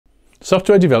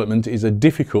Software development is a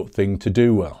difficult thing to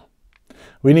do well.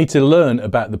 We need to learn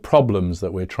about the problems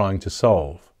that we're trying to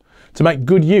solve, to make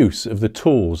good use of the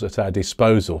tools at our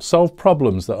disposal, solve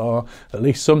problems that are, at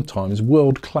least sometimes,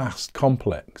 world-class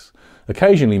complex,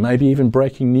 occasionally maybe even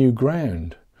breaking new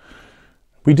ground.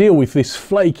 We deal with this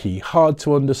flaky,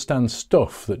 hard-to-understand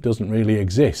stuff that doesn't really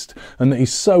exist and that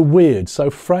is so weird, so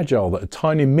fragile that a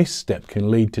tiny misstep can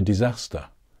lead to disaster.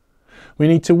 We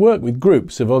need to work with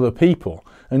groups of other people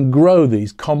and grow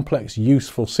these complex,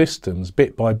 useful systems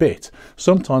bit by bit,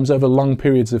 sometimes over long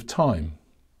periods of time.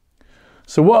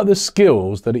 So what are the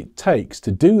skills that it takes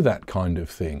to do that kind of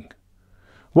thing?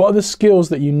 What are the skills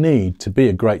that you need to be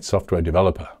a great software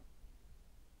developer?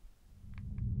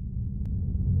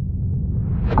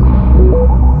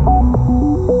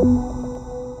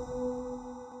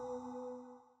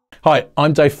 Hi,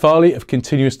 I'm Dave Farley of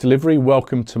Continuous Delivery.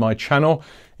 Welcome to my channel.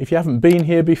 If you haven't been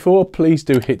here before, please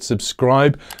do hit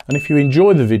subscribe. And if you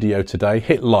enjoy the video today,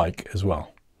 hit like as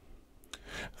well.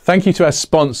 Thank you to our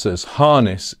sponsors,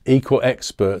 Harness, Equal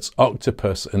Experts,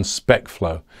 Octopus and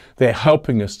SpecFlow. They're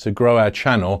helping us to grow our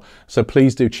channel, so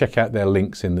please do check out their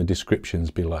links in the descriptions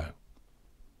below.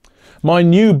 My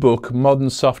new book,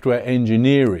 Modern Software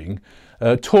Engineering,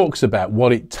 talks about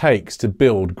what it takes to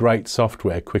build great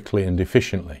software quickly and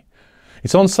efficiently.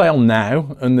 It's on sale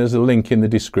now, and there's a link in the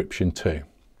description too.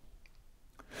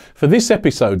 For this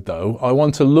episode though, I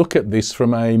want to look at this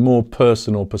from a more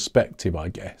personal perspective, I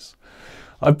guess.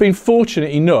 I've been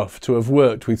fortunate enough to have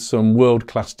worked with some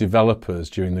world-class developers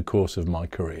during the course of my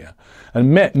career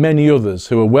and met many others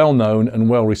who are well known and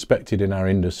well respected in our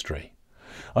industry.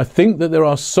 I think that there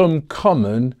are some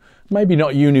common, maybe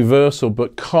not universal,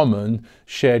 but common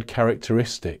shared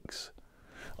characteristics.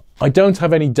 I don't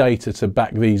have any data to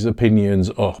back these opinions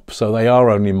up, so they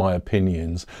are only my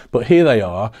opinions. But here they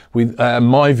are with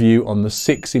my view on the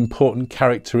 6 important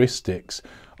characteristics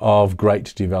of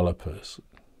great developers.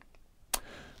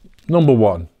 Number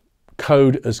 1,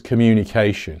 code as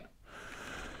communication.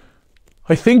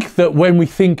 I think that when we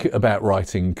think about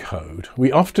writing code,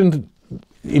 we often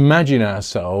imagine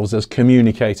ourselves as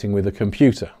communicating with a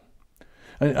computer.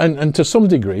 And to some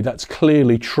degree that's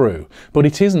clearly true, but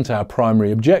it isn't our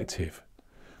primary objective.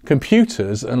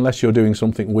 Computers, unless you're doing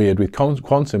something weird with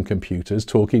quantum computers,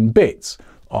 talk in bits,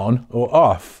 on or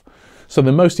off. So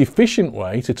the most efficient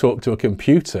way to talk to a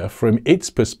computer from its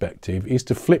perspective is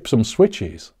to flip some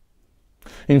switches.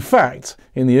 In fact,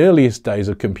 in the earliest days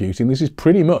of computing, this is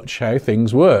pretty much how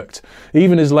things worked.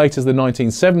 Even as late as the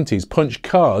 1970s, punch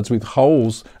cards with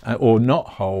holes or not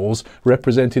holes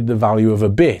represented the value of a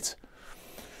bit.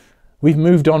 We've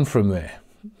moved on from there.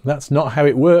 That's not how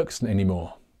it works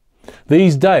anymore.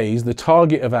 These days, the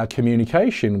target of our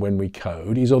communication when we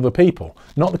code is other people,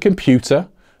 not the computer.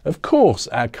 Of course,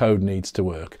 our code needs to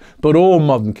work, but all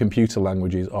modern computer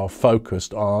languages are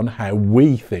focused on how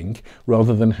we think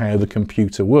rather than how the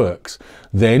computer works.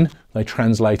 Then they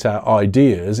translate our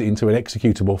ideas into an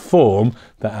executable form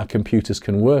that our computers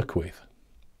can work with.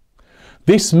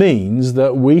 This means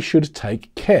that we should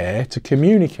take care to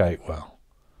communicate well.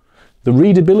 The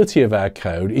readability of our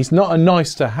code is not a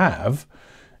nice to have,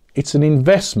 it's an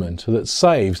investment that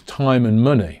saves time and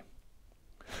money.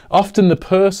 Often the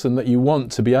person that you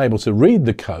want to be able to read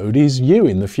the code is you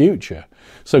in the future.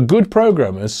 So good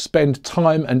programmers spend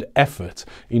time and effort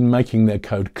in making their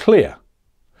code clear.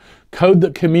 Code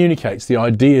that communicates the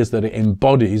ideas that it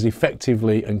embodies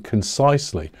effectively and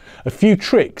concisely. A few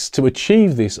tricks to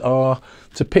achieve this are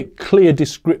to pick clear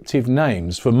descriptive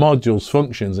names for modules,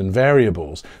 functions and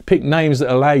variables. Pick names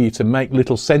that allow you to make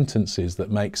little sentences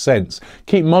that make sense.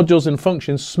 Keep modules and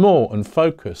functions small and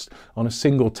focused on a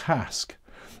single task.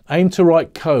 Aim to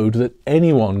write code that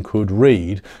anyone could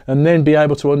read and then be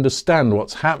able to understand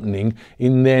what's happening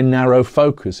in their narrow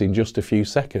focus in just a few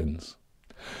seconds.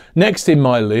 Next in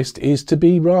my list is to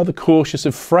be rather cautious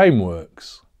of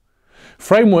frameworks.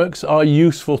 Frameworks are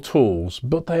useful tools,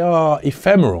 but they are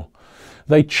ephemeral.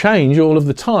 They change all of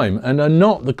the time and are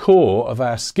not the core of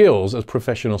our skills as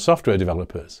professional software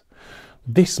developers.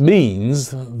 This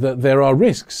means that there are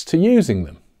risks to using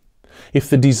them. If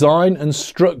the design and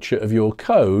structure of your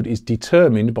code is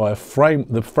determined by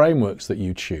the frameworks that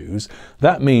you choose,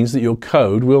 that means that your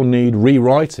code will need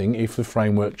rewriting if the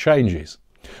framework changes,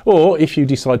 or if you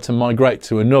decide to migrate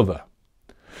to another.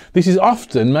 This is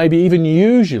often, maybe even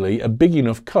usually, a big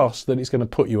enough cost that it's going to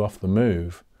put you off the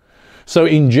move. So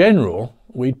in general,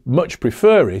 we'd much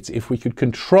prefer it if we could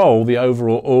control the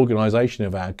overall organisation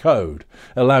of our code,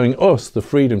 allowing us the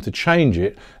freedom to change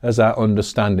it as our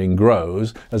understanding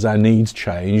grows, as our needs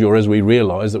change, or as we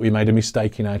realise that we made a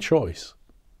mistake in our choice.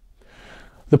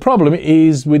 The problem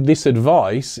is with this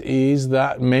advice is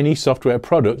that many software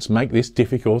products make this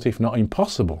difficult, if not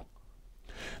impossible.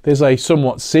 There's a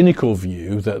somewhat cynical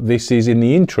view that this is in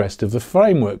the interest of the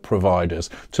framework providers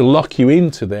to lock you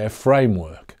into their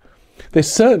framework.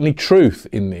 There's certainly truth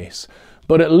in this,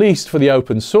 but at least for the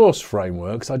open source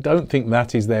frameworks, I don't think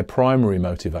that is their primary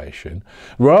motivation.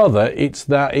 Rather, it's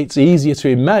that it's easier to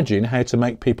imagine how to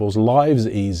make people's lives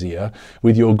easier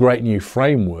with your great new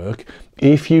framework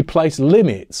if you place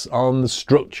limits on the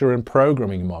structure and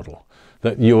programming model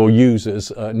that your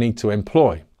users need to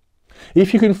employ.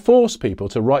 If you can force people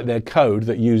to write their code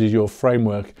that uses your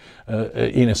framework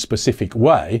in a specific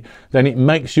way, then it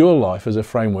makes your life as a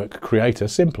framework creator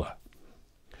simpler.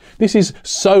 This is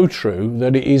so true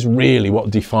that it is really what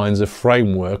defines a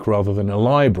framework rather than a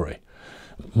library.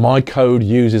 My code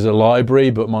uses a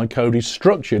library, but my code is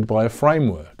structured by a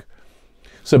framework.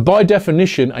 So by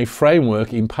definition, a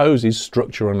framework imposes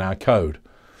structure on our code.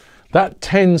 That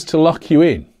tends to lock you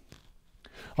in.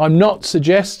 I'm not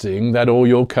suggesting that all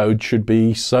your code should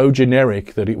be so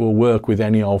generic that it will work with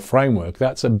any old framework.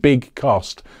 That's a big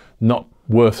cost, not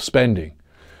worth spending.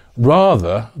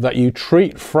 Rather, that you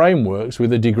treat frameworks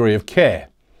with a degree of care.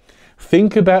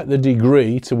 Think about the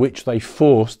degree to which they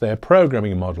force their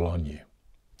programming model on you.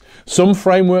 Some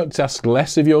frameworks ask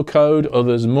less of your code,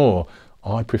 others more.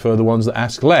 I prefer the ones that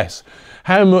ask less.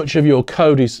 How much of your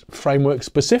code is framework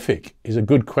specific is a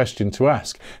good question to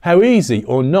ask. How easy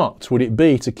or not would it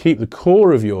be to keep the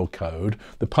core of your code,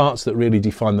 the parts that really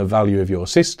define the value of your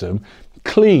system,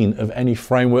 clean of any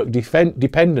framework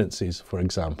dependencies, for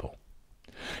example?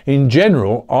 In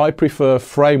general, I prefer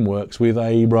frameworks with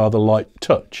a rather light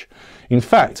touch. In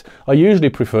fact, I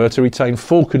usually prefer to retain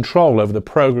full control over the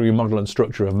programming model and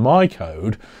structure of my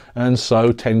code, and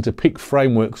so tend to pick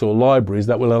frameworks or libraries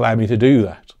that will allow me to do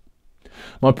that.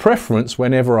 My preference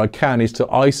whenever I can is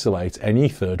to isolate any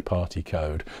third-party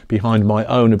code behind my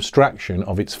own abstraction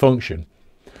of its function.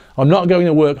 I'm not going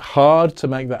to work hard to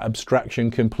make that abstraction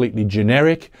completely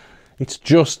generic. It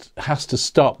just has to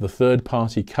stop the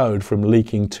third-party code from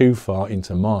leaking too far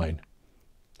into mine.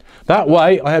 That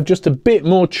way, I have just a bit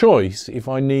more choice if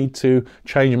I need to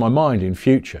change my mind in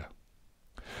future.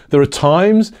 There are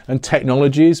times and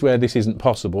technologies where this isn't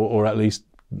possible, or at least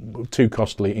too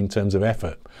costly in terms of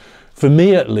effort. For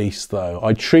me at least though,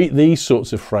 I treat these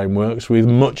sorts of frameworks with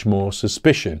much more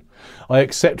suspicion. I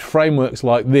accept frameworks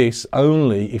like this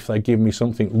only if they give me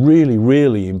something really,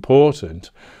 really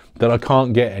important that I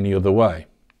can't get any other way.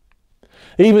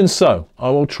 Even so, I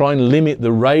will try and limit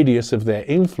the radius of their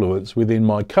influence within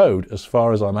my code as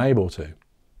far as I'm able to.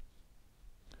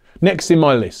 Next in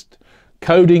my list,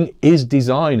 coding is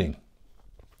designing.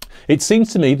 It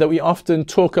seems to me that we often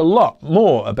talk a lot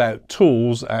more about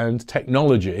tools and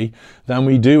technology than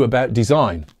we do about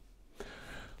design.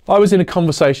 I was in a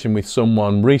conversation with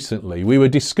someone recently. We were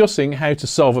discussing how to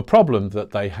solve a problem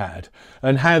that they had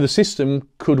and how the system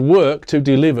could work to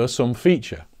deliver some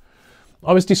feature.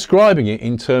 I was describing it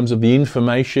in terms of the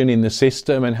information in the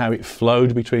system and how it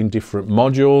flowed between different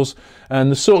modules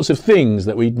and the sorts of things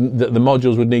that the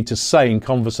modules would need to say in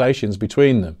conversations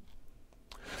between them.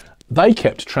 They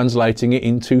kept translating it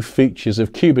into features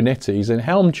of Kubernetes and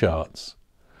Helm charts.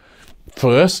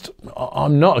 First,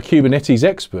 I'm not a Kubernetes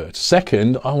expert.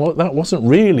 Second, that wasn't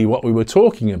really what we were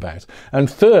talking about. And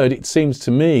third, it seems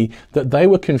to me that they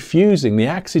were confusing the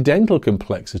accidental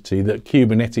complexity that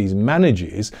Kubernetes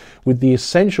manages with the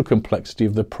essential complexity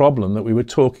of the problem that we were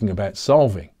talking about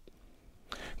solving.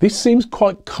 This seems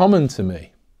quite common to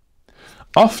me.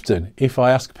 Often, if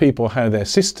I ask people how their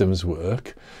systems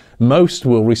work, most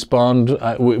will respond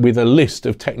with a list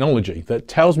of technology that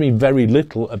tells me very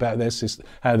little about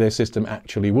how their system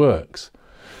actually works.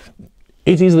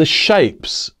 It is the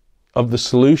shapes of the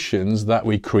solutions that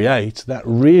we create that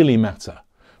really matter,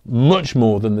 much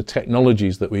more than the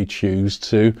technologies that we choose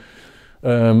to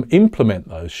implement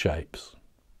those shapes.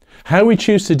 How we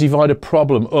choose to divide a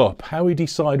problem up, how we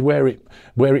decide where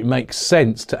it makes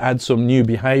sense to add some new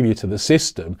behaviour to the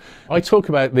system. I talk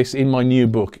about this in my new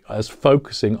book as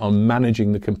focusing on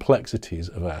managing the complexities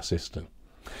of our system.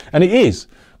 And it is,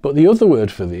 but the other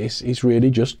word for this is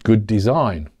really just good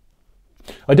design.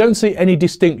 I don't see any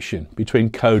distinction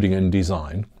between coding and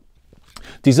design.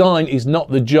 Design is not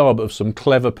the job of some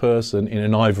clever person in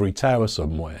an ivory tower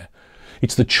somewhere.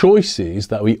 It's the choices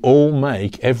that we all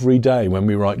make every day when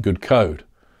we write good code.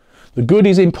 The good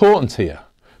is important here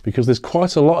because there's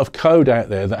quite a lot of code out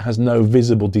there that has no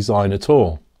visible design at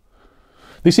all.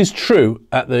 This is true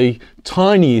at the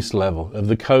tiniest level of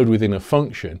the code within a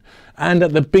function and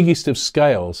at the biggest of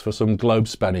scales for some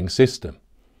globe-spanning system.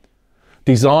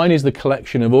 Design is the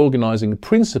collection of organising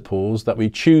principles that we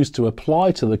choose to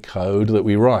apply to the code that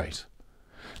we write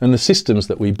and the systems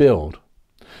that we build.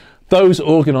 Those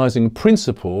organising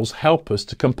principles help us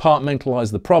to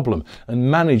compartmentalise the problem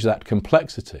and manage that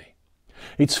complexity.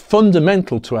 It's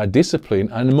fundamental to our discipline,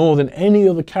 and more than any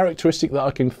other characteristic that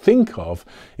I can think of,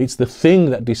 it's the thing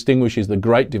that distinguishes the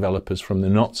great developers from the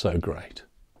not so great.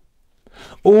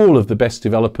 All of the best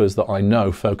developers that I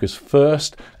know focus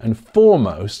first and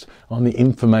foremost on the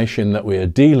information that we are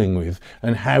dealing with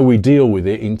and how we deal with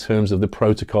it in terms of the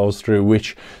protocols through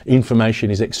which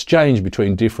information is exchanged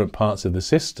between different parts of the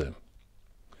system.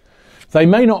 They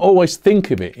may not always think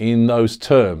of it in those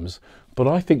terms, but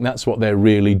I think that's what they're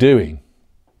really doing.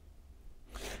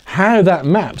 How that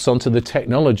maps onto the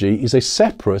technology is a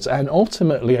separate and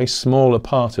ultimately a smaller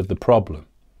part of the problem.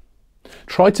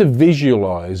 Try to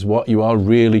visualize what you are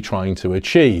really trying to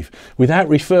achieve without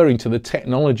referring to the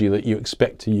technology that you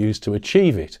expect to use to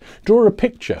achieve it. Draw a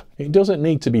picture. It doesn't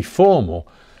need to be formal.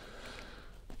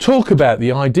 Talk about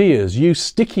the ideas, use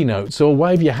sticky notes or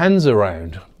wave your hands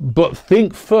around, but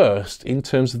think first in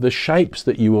terms of the shapes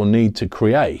that you will need to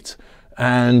create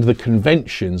and the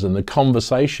conventions and the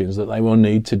conversations that they will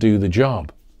need to do the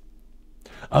job.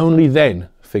 Only then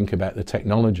think about the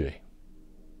technology.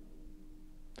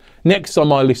 Next on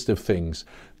my list of things,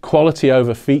 quality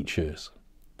over features.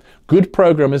 Good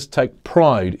programmers take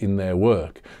pride in their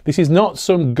work. This is not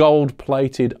some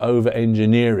gold-plated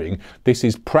over-engineering. This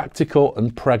is practical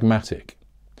and pragmatic.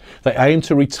 They aim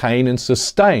to retain and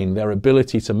sustain their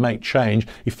ability to make change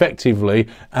effectively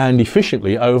and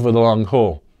efficiently over the long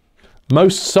haul.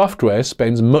 Most software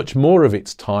spends much more of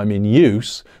its time in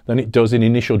use than it does in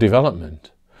initial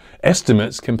development.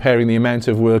 Estimates comparing the amount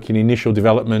of work in initial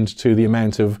development to the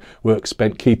amount of work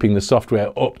spent keeping the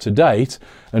software up to date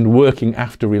and working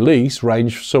after release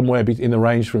range somewhere in the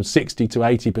range from 60 to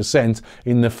 80%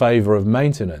 in the favour of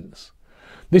maintenance.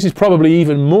 This is probably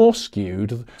even more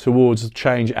skewed towards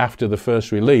change after the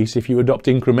first release if you adopt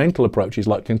incremental approaches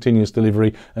like continuous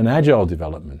delivery and agile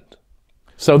development.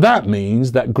 So that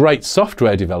means that great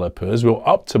software developers will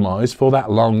optimise for that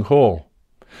long haul.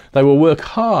 They will work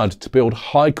hard to build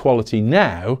high quality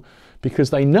now because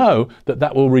they know that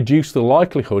that will reduce the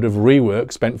likelihood of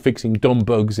rework spent fixing dumb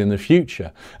bugs in the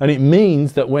future. And it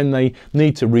means that when they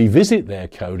need to revisit their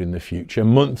code in the future,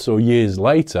 months or years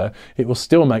later, it will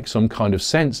still make some kind of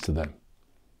sense to them.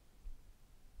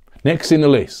 Next in the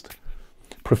list,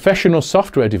 professional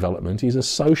software development is a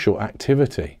social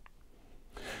activity.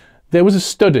 There was a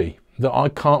study that I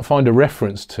can't find a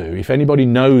reference to. If anybody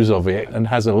knows of it and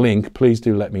has a link, please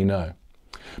do let me know.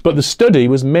 But the study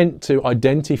was meant to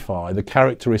identify the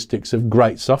characteristics of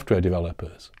great software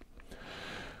developers.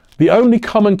 The only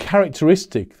common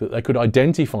characteristic that they could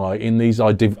identify in these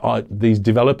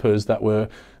developers that were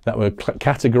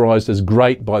categorized as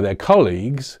great by their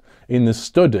colleagues in the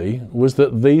study was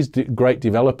that these great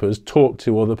developers talk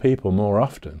to other people more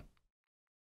often.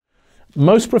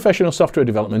 Most professional software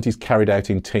development is carried out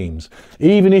in teams.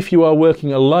 Even if you are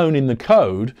working alone in the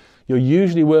code, you're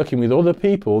usually working with other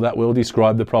people that will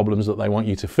describe the problems that they want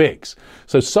you to fix.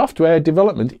 So software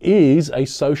development is a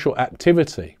social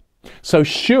activity. So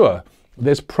sure,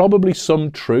 there's probably some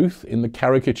truth in the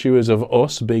caricatures of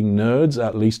us being nerds,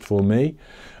 at least for me,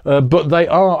 but they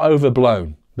are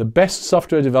overblown. The best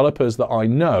software developers that I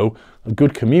know are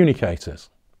good communicators.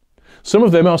 Some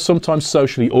of them are sometimes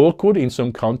socially awkward in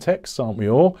some contexts, aren't we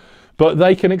all? But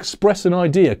they can express an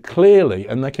idea clearly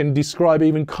and they can describe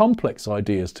even complex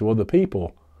ideas to other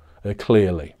people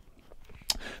clearly.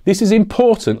 This is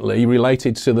importantly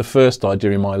related to the first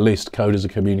idea in my list, code as a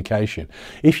communication.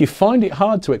 If you find it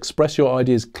hard to express your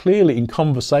ideas clearly in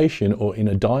conversation or in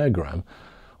a diagram,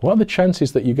 what are the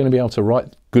chances that you're going to be able to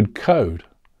write good code?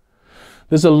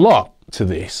 There's a lot to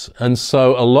this, and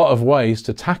so a lot of ways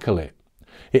to tackle it.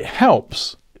 It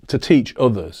helps to teach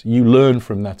others. You learn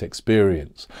from that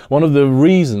experience. One of the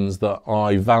reasons that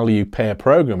I value pair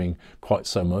programming quite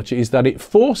so much is that it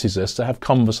forces us to have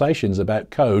conversations about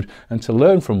code and to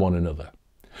learn from one another.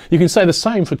 You can say the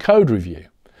same for code review.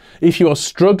 If you are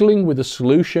struggling with a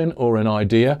solution or an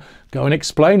idea, go and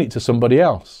explain it to somebody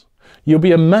else. You'll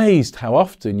be amazed how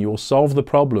often you'll solve the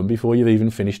problem before you've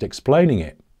even finished explaining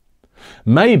it.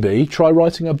 Maybe try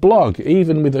writing a blog.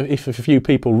 Even if a few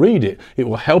people read it, it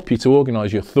will help you to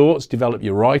organise your thoughts, develop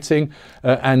your writing,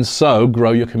 and so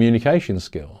grow your communication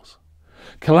skills.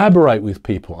 Collaborate with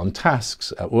people on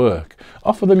tasks at work.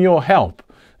 Offer them your help.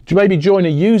 Maybe join a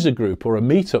user group or a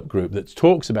meetup group that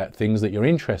talks about things that you're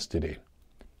interested in.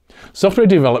 Software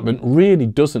development really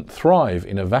doesn't thrive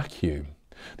in a vacuum.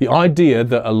 The idea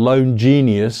that a lone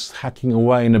genius hacking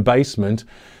away in a basement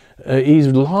is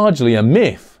largely a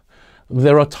myth.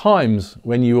 There are times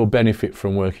when you will benefit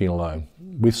from working alone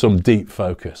with some deep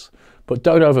focus, but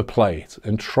don't overplay it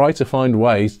and try to find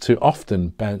ways to often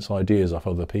bounce ideas off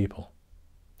other people.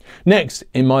 Next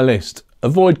in my list,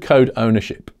 avoid code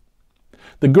ownership.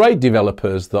 The great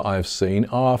developers that I have seen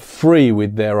are free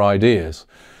with their ideas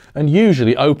and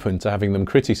usually open to having them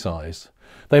criticised.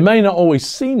 They may not always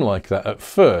seem like that at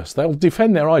first. They'll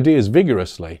defend their ideas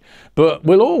vigorously, but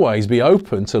will always be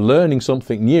open to learning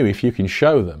something new if you can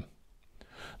show them.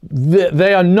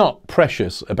 They are not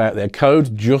precious about their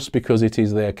code just because it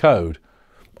is their code.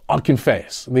 I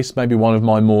confess, this may be one of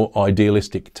my more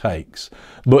idealistic takes,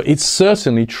 but it's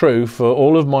certainly true for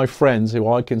all of my friends who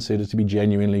I consider to be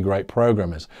genuinely great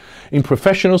programmers. In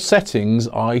professional settings,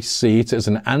 I see it as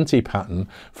an anti-pattern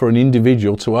for an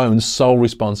individual to own sole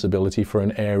responsibility for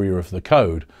an area of the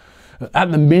code.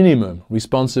 At the minimum,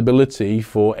 responsibility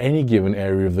for any given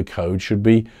area of the code should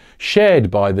be shared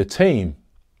by the team.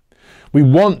 We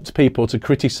want people to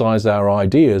criticise our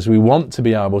ideas. We want to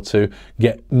be able to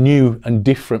get new and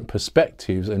different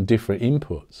perspectives and different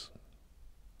inputs.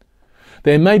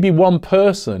 There may be one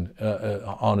person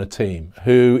on a team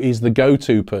who is the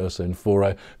go-to person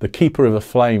for the keeper of a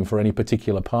flame for any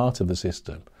particular part of the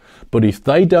system. But if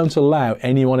they don't allow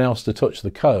anyone else to touch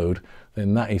the code,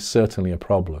 then that is certainly a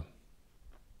problem.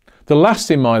 The last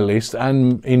in my list,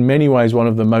 and in many ways one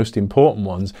of the most important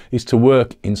ones, is to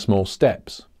work in small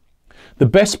steps. The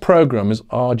best programmers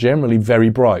are generally very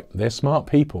bright. They're smart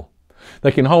people.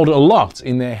 They can hold a lot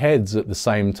in their heads at the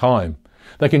same time.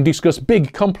 They can discuss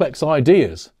big, complex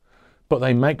ideas, but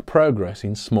they make progress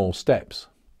in small steps,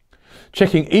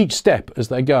 checking each step as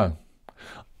they go.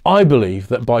 I believe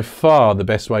that by far the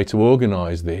best way to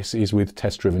organise this is with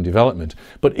test-driven development.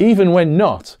 But even when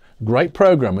not, great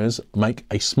programmers make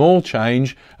a small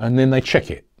change and then they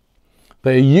check it.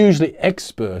 They are usually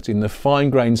expert in the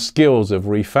fine-grained skills of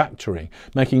refactoring,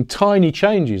 making tiny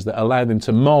changes that allow them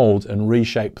to mould and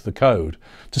reshape the code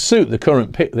to suit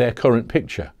their current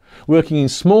picture. Working in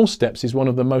small steps is one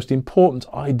of the most important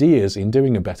ideas in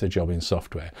doing a better job in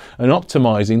software, and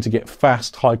optimising to get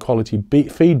fast, high-quality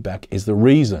feedback is the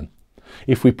reason.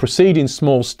 If we proceed in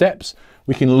small steps,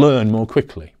 we can learn more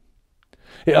quickly.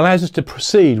 It allows us to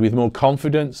proceed with more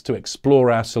confidence, to explore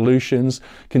our solutions,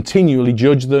 continually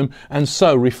judge them, and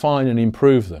so refine and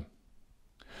improve them.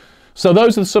 So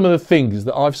those are some of the things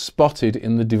that I've spotted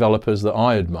in the developers that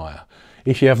I admire.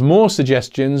 If you have more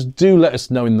suggestions, do let us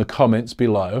know in the comments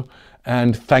below,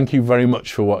 and thank you very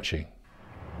much for watching.